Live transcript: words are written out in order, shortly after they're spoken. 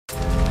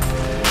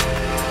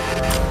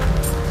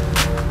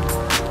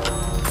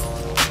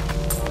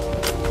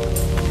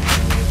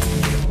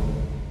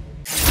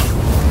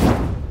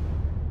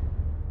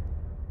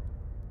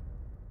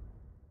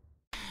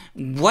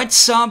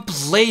What's up,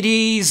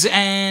 ladies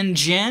and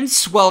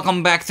gents?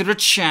 Welcome back to the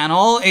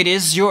channel. It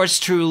is yours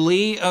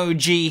truly,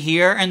 OG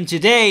here, and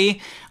today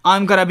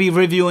I'm gonna be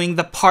reviewing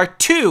the part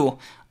 2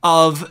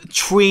 of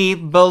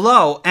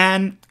 3Below.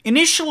 And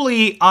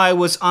initially I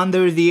was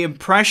under the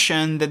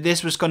impression that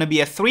this was gonna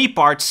be a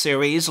 3-part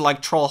series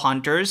like Troll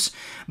Hunters,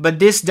 but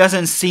this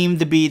doesn't seem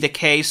to be the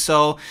case.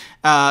 So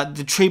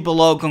the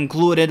 3Below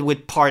concluded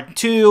with part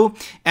 2,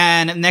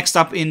 and next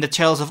up in the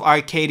Tales of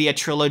Arcadia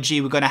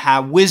trilogy we're gonna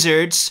have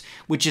Wizards,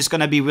 which is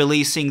gonna be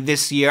releasing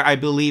this year, I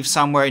believe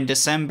somewhere in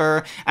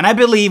December, and I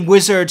believe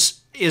Wizards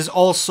is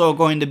also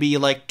going to be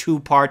like 2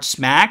 parts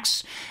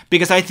max,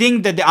 because I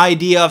think that the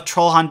idea of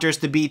Troll Hunters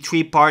to be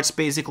 3 parts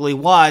basically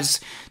was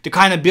to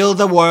kind of build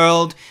the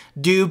world,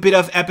 do a bit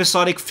of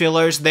episodic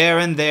fillers there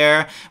and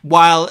there,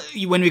 while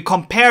when we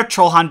compare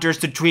Troll Hunters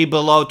to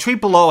 3Below,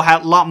 3Below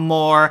had a lot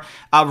more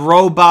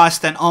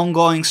robust and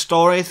ongoing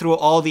story through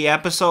all the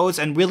episodes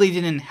and really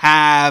didn't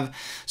have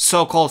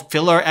so-called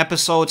filler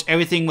episodes.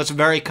 Everything was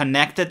very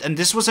connected, and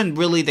this wasn't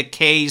really the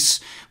case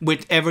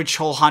with every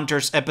Troll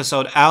Hunters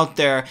episode out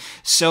there.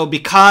 So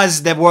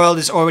because the world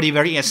is already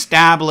very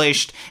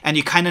established and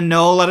you kind of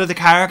know a lot of the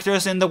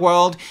characters in the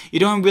world, you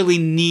don't really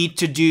need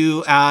to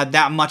do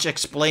that much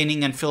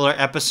explaining and filler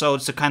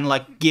episodes to kind of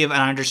like give an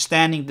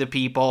understanding to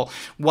people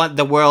what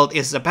the world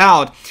is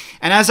about.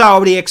 And as I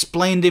already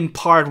explained in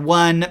part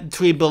 1,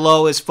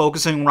 3Below is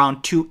focusing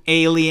around 2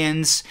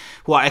 aliens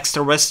who are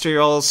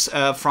extraterrestrials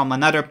from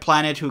another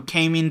planet who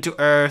came into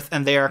Earth,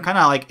 and they are kind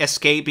of like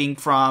escaping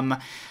from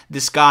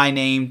this guy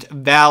named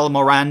Val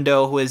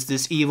Morando, who is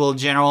this evil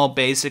general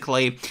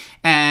basically,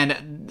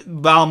 and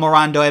Val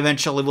Morando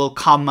eventually will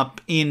come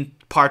up in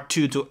part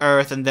 2 to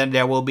Earth, and then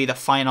there will be the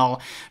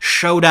final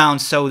showdown,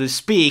 so to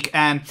speak.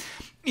 And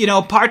you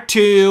know, part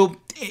 2,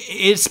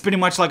 it's pretty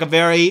much like a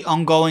very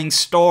ongoing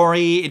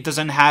story. It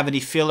doesn't have any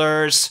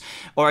fillers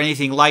or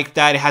anything like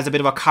that. It has a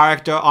bit of a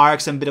character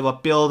arcs and a bit of a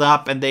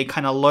build-up, and they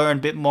kind of learn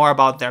a bit more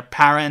about their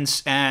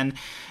parents and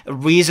a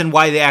reason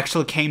why they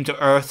actually came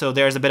to Earth. So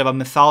there's a bit of a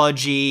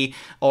mythology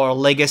or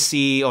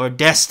legacy or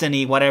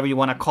destiny, whatever you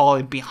want to call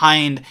it,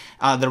 behind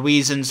the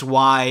reasons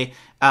why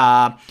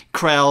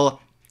Krell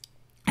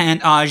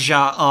and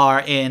Aja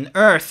are in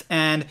Earth.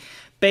 And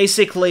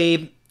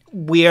basically,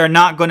 we are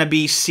not going to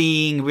be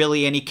seeing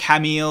really any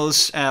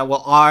cameos.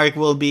 Well, Ark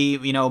will be,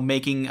 you know,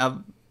 making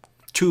a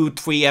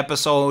 2-3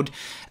 episode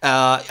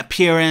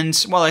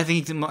appearance. Well, I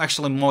think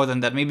actually more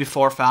than that, maybe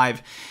 4 or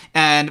 5.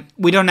 And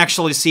we don't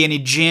actually see any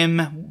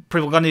Jim.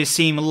 We're going to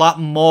see him a lot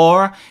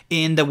more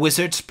in the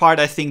Wizards part.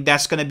 I think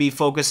that's going to be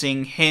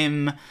focusing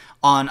him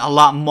on a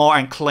lot more,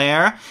 and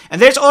Claire.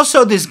 And there's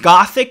also this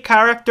Gothic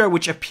character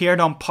which appeared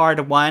on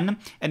part 1,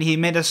 and he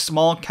made a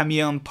small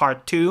cameo in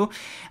part 2.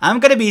 I'm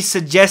gonna be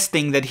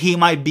suggesting that he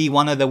might be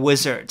one of the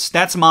Wizards.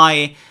 That's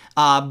my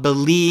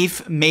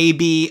belief.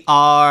 Maybe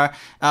our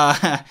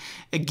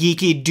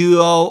geeky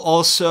duo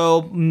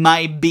also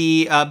might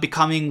be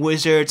becoming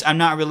Wizards. I'm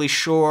not really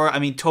sure. I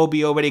mean,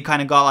 Toby already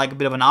kind of got like a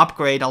bit of an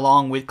upgrade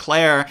along with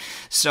Claire,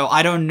 so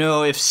I don't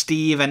know if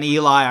Steve and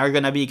Eli are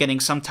going to be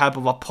getting some type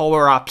of a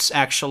power-ups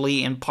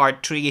actually in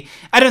part 3.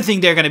 I don't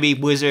think they're going to be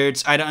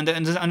Wizards. I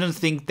don't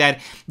think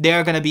that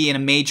they're going to be in a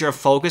major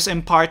focus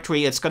in part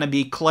 3. It's going to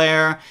be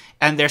Claire,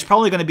 and there's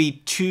probably going to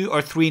be 2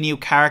 or 3 new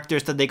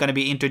characters that they're going to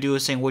be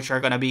introducing, which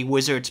are going to be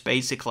Wizards,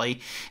 basically.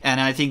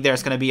 And I think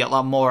there's going to be a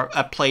lot more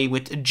play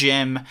with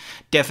Jim,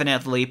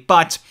 definitely.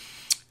 But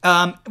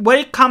when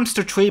it comes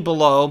to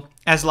 3Below,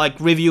 as like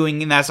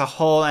reviewing it as a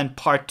whole, and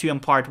part 2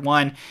 and part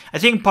 1, I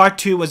think part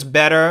 2 was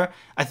better.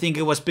 I think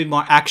it was a bit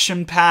more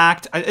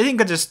action-packed. I think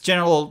that this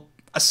general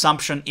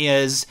assumption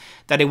is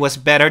that it was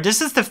better.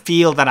 This is the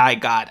feel that I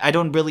got. I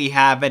don't really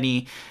have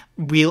any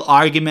real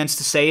arguments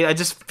to say. I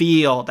just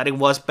feel that it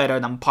was better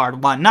than part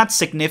 1. Not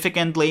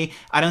significantly.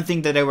 I don't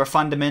think that they were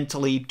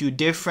fundamentally too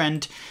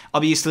different.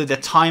 Obviously, the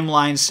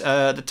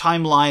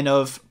timeline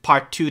of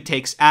part 2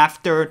 takes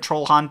after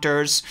Troll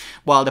Hunters,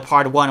 while the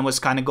part 1 was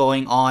kind of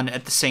going on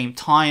at the same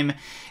time.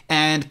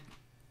 And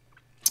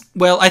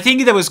well, I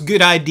think that was a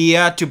good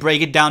idea to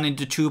break it down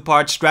into 2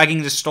 parts.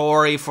 Dragging the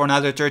story for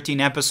another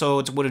 13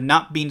 episodes would have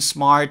not been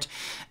smart.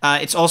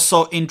 It's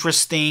also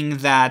interesting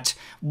that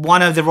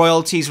one of the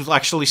royalties will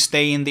actually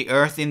stay in the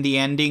Earth in the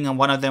ending, and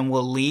one of them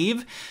will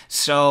leave.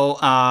 So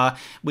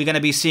we're going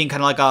to be seeing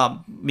kind of like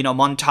a, you know,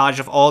 montage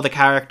of all the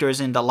characters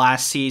in the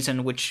last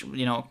season, which,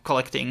 you know,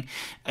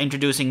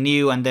 introducing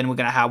new, and then we're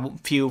going to have a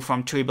few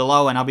from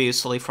 3Below and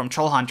obviously from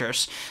Troll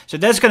Hunters. So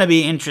that's going to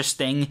be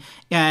interesting.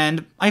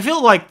 And I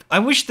feel like I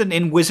wish that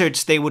in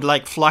Wizards they would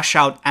like flush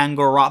out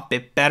Angor a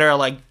bit better.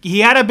 Like,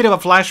 he had a bit of a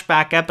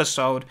flashback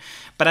episode,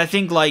 but I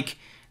think like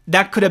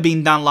that could have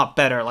been done a lot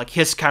better, like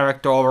his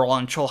character overall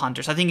in Troll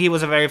Hunters. I think he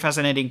was a very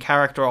fascinating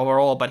character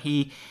overall, but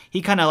he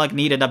kind of like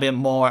needed a bit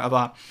more of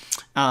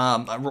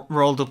a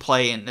role to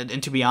play,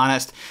 and to be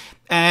honest.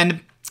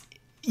 And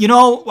You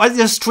know, was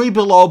this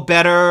 3Below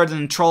better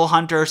than Troll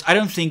Hunters? I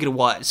don't think it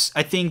was.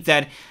 I think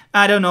that,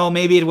 I don't know,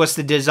 maybe it was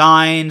the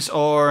designs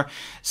or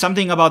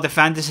something about the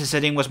fantasy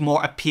setting was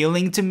more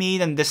appealing to me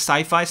than this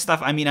sci-fi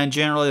stuff. I mean, I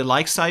generally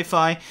like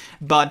sci-fi,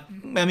 but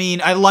I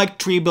mean, I like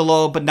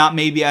 3Below, but not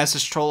maybe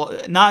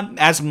not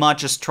as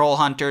much as Troll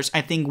Hunters. I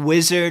think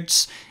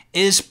Wizards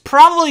is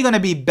probably going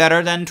to be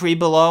better than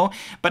 3Below,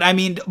 but I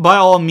mean, by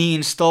all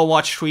means, still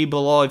watch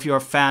 3Below if you're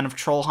a fan of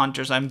Troll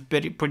Hunters. I'm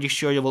pretty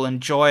sure you will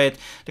enjoy it.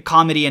 The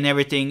comedy and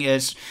everything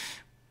is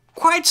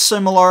quite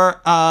similar.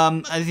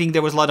 I think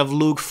there was a lot of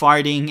Luke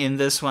farting in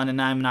this one,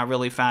 and I'm not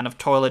really a fan of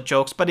toilet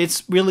jokes, but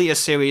it's really a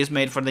series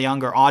made for the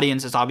younger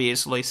audiences,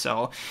 obviously,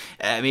 so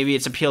maybe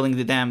it's appealing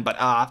to them,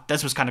 but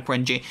this was kind of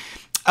cringy.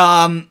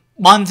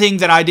 One thing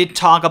that I did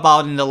talk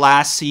about in the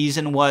last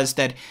season was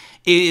that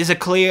it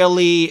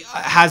clearly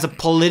has a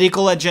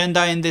political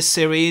agenda in this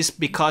series,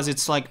 because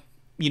it's like,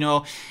 you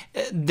know,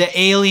 the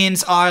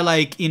aliens are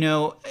like, you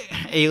know,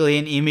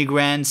 alien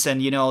immigrants,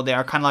 and, you know, they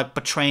are kind of like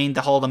portraying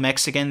the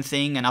Mexican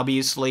thing, and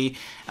obviously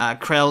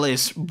Krell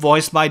is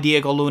voiced by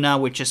Diego Luna,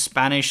 which is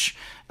Spanish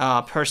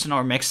person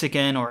or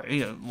Mexican or,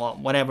 you know, well,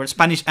 whatever,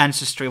 Spanish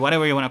ancestry,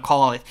 whatever you want to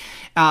call it.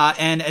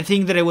 And I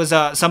think that it was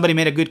somebody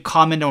made a good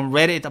comment on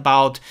Reddit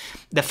about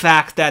the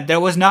fact that there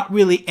was not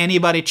really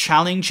anybody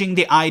challenging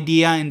the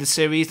idea in the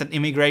series that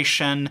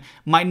immigration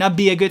might not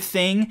be a good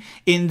thing.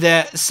 In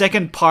the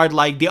second part,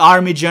 like the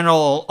army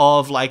general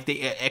of like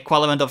the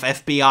equivalent of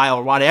FBI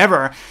or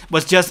whatever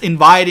was just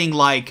inviting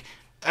like,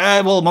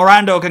 well,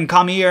 Morando can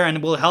come here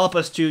and will help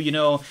us to, you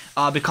know,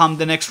 become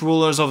the next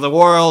rulers of the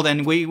world,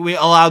 and we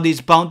allow these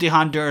bounty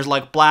hunters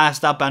like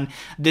blast up and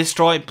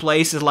destroy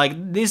places. Like,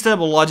 this type of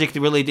logic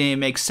really didn't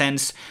make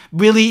sense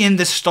really in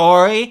the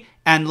story,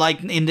 and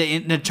like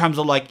in terms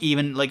of like,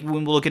 even like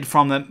when we look at it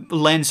from a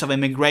lens of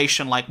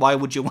immigration, like why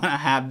would you want to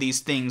have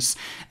these things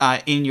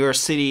in your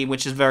city,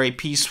 which is very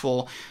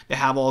peaceful, to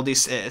have all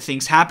these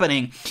things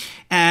happening.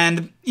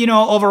 And, you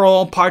know,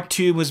 overall, part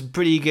 2 was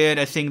pretty good.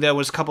 I think there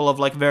was a couple of,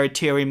 like, very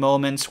teary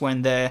moments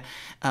when they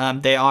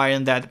are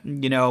in that,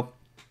 you know,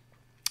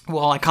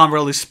 well, I can't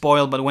really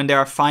spoil, but when they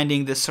are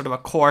finding this sort of a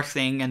core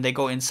thing and they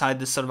go inside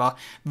this sort of a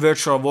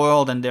virtual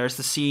world, and there's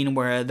the scene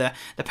where the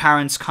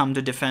parents come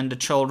to defend the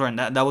children.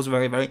 That was a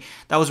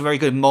very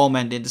good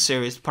moment in the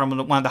series,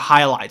 probably one of the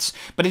highlights.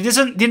 But it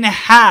didn't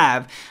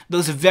have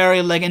those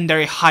very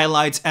legendary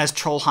highlights as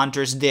Troll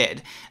Hunters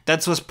did.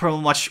 That was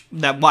pretty much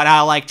what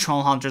I like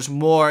Troll Hunters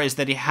more, is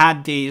that it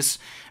had these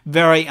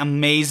very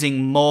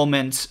amazing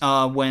moments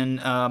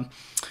when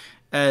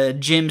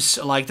Jim's,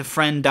 like, the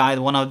friend died,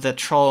 one of the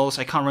trolls,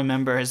 I can't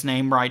remember his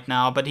name right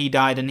now, but he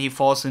died and he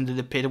falls into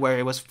the pit where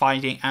he was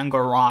fighting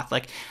Angoroth.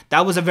 Like,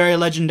 that was a very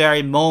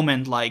legendary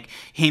moment, like,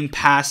 him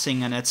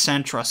passing and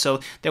etc. So,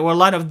 there were a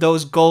lot of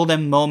those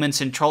golden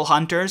moments in Troll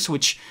Hunters,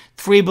 which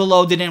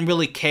 3Below didn't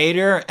really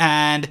cater,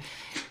 and,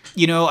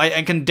 you know,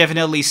 I can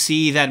definitely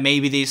see that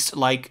maybe these,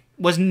 like,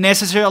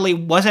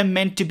 wasn't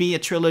meant to be a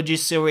trilogy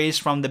series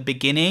from the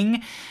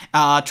beginning.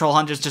 Troll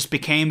Hunters just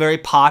became very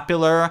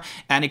popular,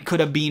 and it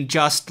could have been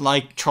just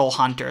like Troll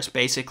Hunters,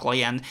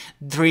 basically, and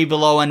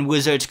 3Below and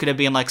Wizards could have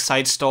been like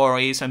side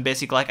stories and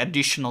basically like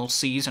additional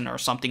season or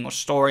something, or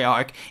story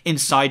arc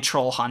inside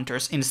Troll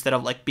Hunters, instead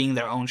of like being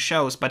their own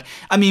shows. But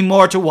I mean,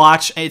 more to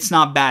watch, it's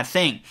not a bad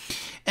thing.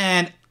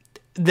 And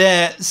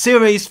the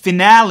series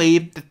finale,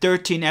 the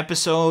 13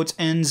 episodes,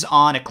 ends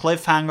on a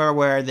cliffhanger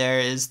where there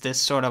is this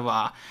sort of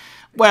a,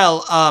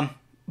 well,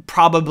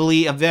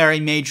 probably a very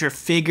major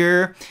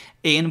figure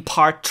in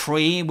part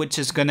 3, which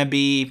is gonna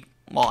be,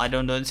 well, I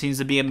don't know, it seems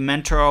to be a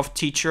mentor of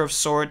teacher of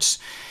sorts,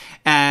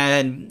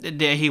 and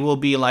he will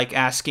be like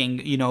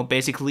asking, you know,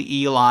 basically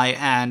Eli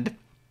and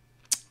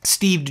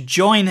Steve to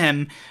join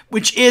him,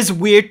 which is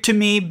weird to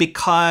me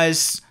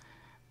because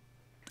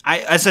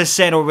as I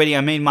said already,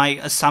 I made my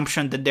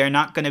assumption that they're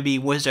not gonna be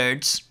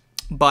wizards.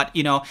 But,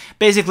 you know,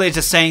 basically it's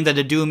just saying that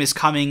the Doom is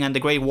coming and the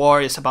Great War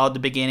is about the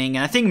beginning.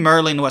 And I think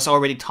Merlin was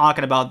already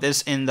talking about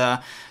this in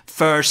the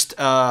first,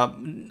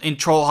 in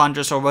Troll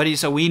Hunters already.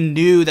 So we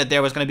knew that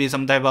there was going to be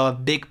some type of a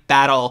big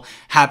battle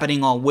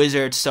happening on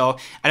Wizards. So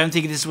I don't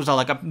think this was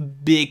like a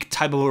big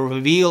type of a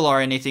reveal or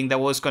anything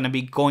that was going to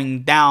be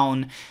going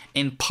down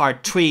in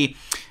part 3.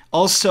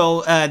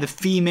 Also, the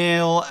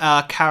female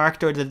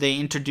character that they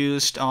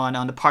introduced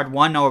on the part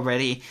 1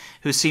 already,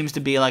 who seems to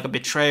be like a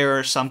betrayer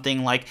or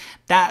something, like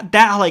that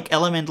like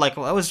element, like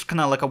that was kind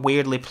of like a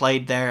weirdly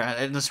played there.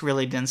 I just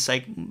really didn't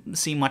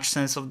see much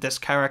sense of this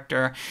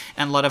character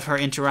and a lot of her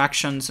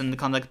interactions and the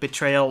kind of like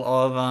betrayal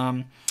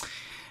of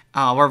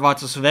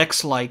Warvatos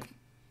Vex. Like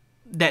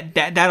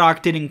that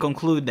arc didn't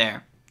conclude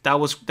there. That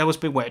was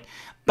pretty weird,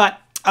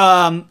 but.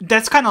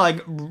 That's kind of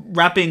like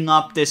wrapping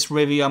up this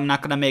review. I'm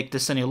not gonna make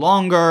this any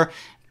longer.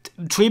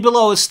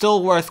 3Below is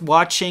still worth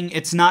watching.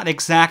 It's not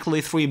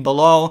exactly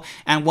 3Below,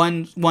 and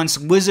once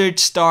Wizard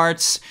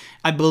starts,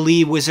 I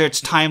believe Wizard's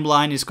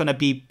timeline is going to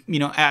be,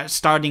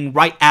 starting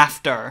right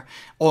after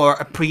or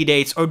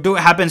predates or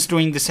happens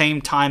during the same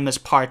time as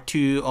part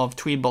 2 of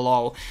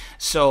 3Below.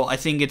 So I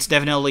think it's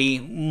definitely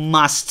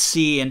must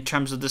see in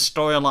terms of the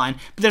storyline.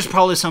 But there's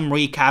probably some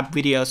recap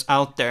videos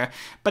out there.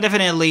 But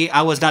definitely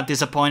I was not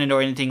disappointed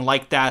or anything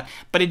like that.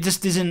 But it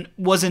just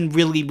wasn't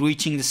really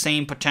reaching the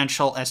same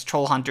potential as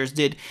Troll Hunters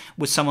did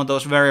with some of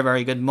those very,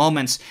 very good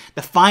moments.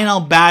 The final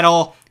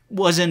battle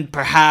wasn't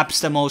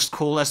perhaps the most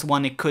coolest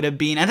one it could have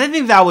been. And I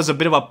think that was a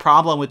bit of a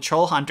problem with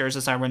Troll Hunters,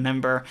 as I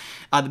remember.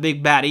 The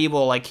big bad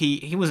evil, like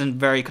he wasn't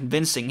very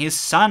convincing. His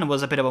son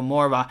was a bit of a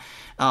more of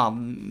a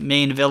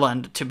main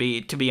villain, to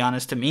be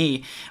honest to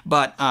me.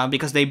 But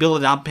because they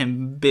built up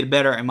him a bit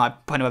better in my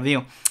point of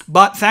view.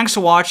 But thanks for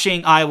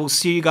watching. I will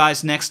see you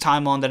guys next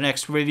time on the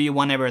next review,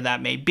 whenever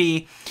that may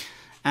be.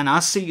 And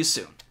I'll see you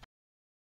soon.